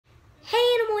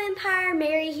Empire,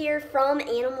 Mary here from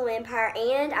Animal Empire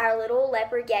and our little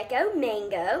leopard gecko,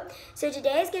 Mango. So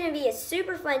today is going to be a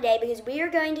super fun day because we are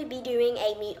going to be doing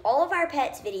a Meet All of Our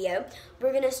Pets video.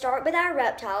 We're going to start with our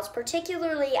reptiles,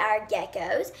 particularly our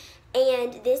geckos.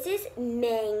 And this is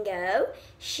Mango.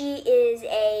 She is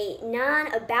a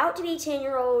about to be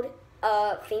 10-year-old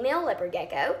female leopard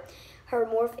gecko. Her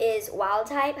morph is wild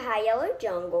type high yellow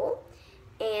jungle.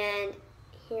 And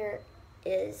here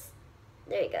is...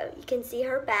 there you go. You can see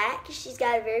her back. She's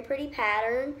got a very pretty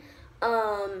pattern.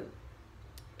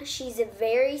 She's a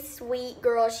very sweet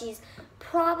girl. She's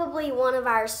probably one of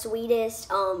our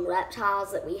sweetest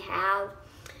reptiles that we have.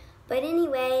 But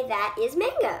anyway, that is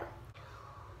Mango.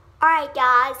 Alright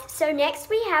guys, so next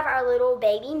we have our little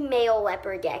baby male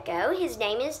leopard gecko. His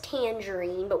name is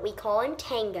Tangerine, but we call him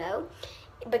Tango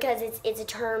because it's a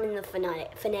term in the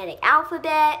phonetic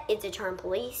alphabet. It's a term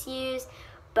police use,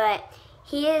 but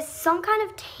he is some kind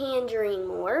of tangerine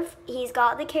morph. He's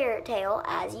got the carrot tail,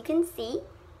 as you can see.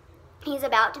 He's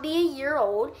about to be a year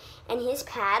old, and his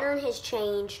pattern has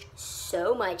changed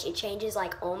so much. It changes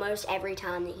like almost every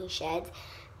time that he sheds.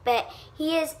 But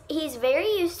he's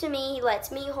very used to me. He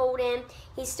lets me hold him.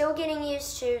 He's still getting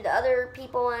used to the other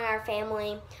people in our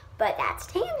family, but that's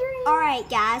Tangerine. All right,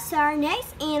 guys, so our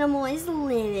next animal is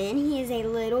Lemon. He is a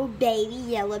little baby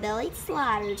yellow-bellied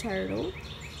slider turtle.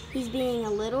 He's being a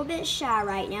little bit shy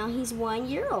right now. He's 1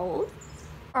 year old.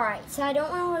 All right, so I don't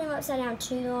want to hold him upside down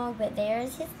too long, but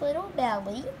there's his little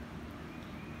belly.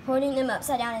 Holding them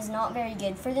upside down is not very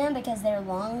good for them because their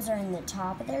lungs are in the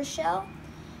top of their shell.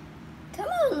 Come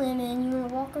on, Lemon, you want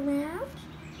to walk around?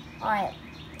 All right,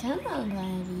 come on,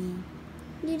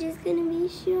 buddy. You're just going to be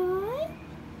shy?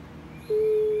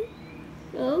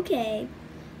 Okay.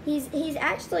 He's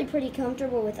actually pretty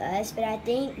comfortable with us, but I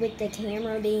think with the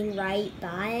camera being right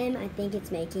by him, I think it's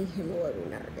making him a little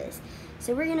nervous.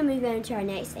 So we're going to move on to our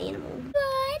next animal.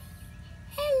 Good.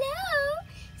 Hello.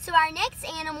 So our next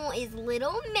animal is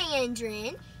little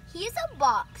Mandarin. He's a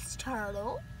box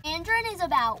turtle. Mandarin is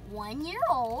about 1 year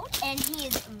old, and he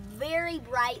is very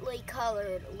brightly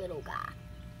colored little guy.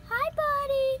 Hi,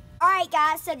 buddy. All right,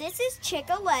 guys, so this is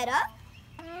Chicoletta.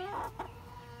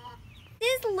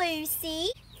 This is Lucy.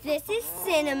 This is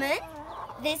Cinnamon.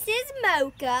 This is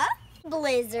Mocha.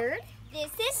 Blizzard.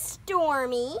 This is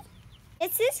Stormy.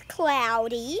 This is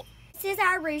Cloudy. This is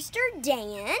our rooster,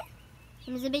 Dan.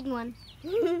 He's a big one.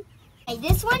 Okay,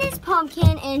 this one is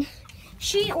Pumpkin, and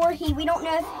she or he, we don't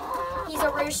know if he's a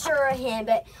rooster or a hen,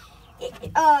 but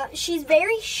she's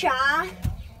very shy,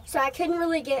 so I couldn't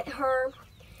really get her.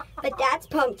 But that's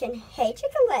Pumpkin. Hey,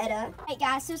 Chicoletta. Hey,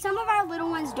 guys, so some of our little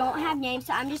ones don't have names,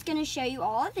 so I'm just going to show you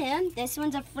all of them. This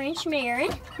one's a French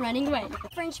Marin. Running away.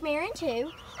 French Marin,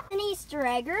 too. An Easter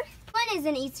egger. One is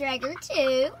an Easter egger,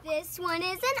 too. This one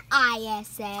is an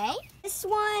ISA. This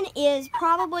one is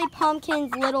probably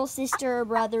Pumpkin's little sister or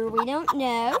brother. We don't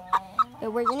know.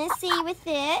 But we're going to see with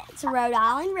it. It's a Rhode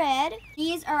Island Red.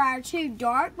 These are our two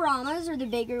dark Brahmas, or the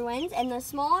bigger ones, and the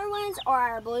smaller ones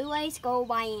are our Blue Lace Gold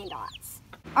Wyandottes.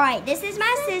 All right, this is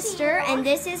my sister, and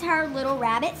this is her little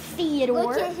rabbit,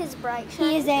 Theodore. Look at his bright shiny.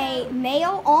 He is a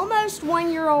male, almost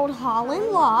 1 year old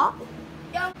Holland Lop.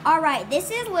 All right, this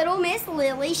is little Miss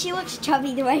Lily. She looks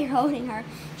chubby the way you're holding her.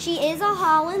 She is a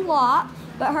Holland Lop,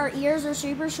 but her ears are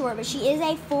super short, but she is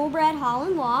a full-bred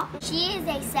Holland Lop. She is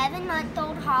a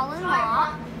 7-month-old Holland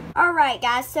Lop. All right,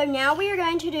 guys, so now we are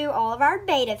going to do all of our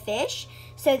betta fish.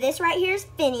 So this right here is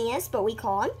Phineas, but we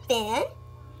call him Finn.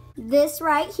 This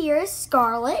right here is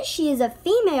Scarlet. She is a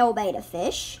female betta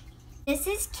fish. This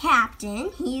is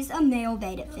Captain. He's a male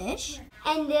betta fish.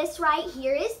 And this right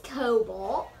here is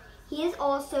Cobalt. He is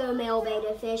also a male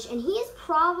betta fish, and he is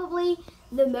probably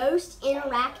the most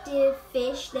interactive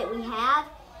fish that we have.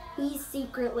 He's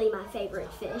secretly my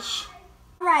favorite fish.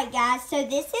 All right, guys, so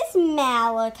this is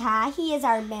Malachi. He is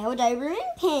our male Doberman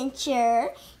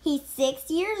Pinscher. He's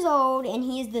 6 years old, and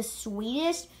he is the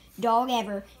sweetest dog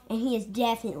ever, and he is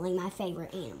definitely my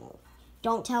favorite animal.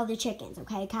 Don't tell the chickens,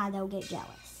 okay, Kai? They'll get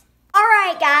jealous.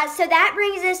 Alright guys, so that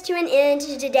brings us to an end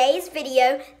to today's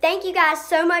video. Thank you guys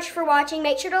so much for watching.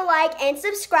 Make sure to like and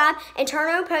subscribe and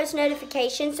turn on post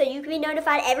notifications so you can be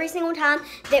notified every single time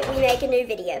that we make a new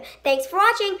video. Thanks for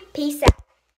watching. Peace out.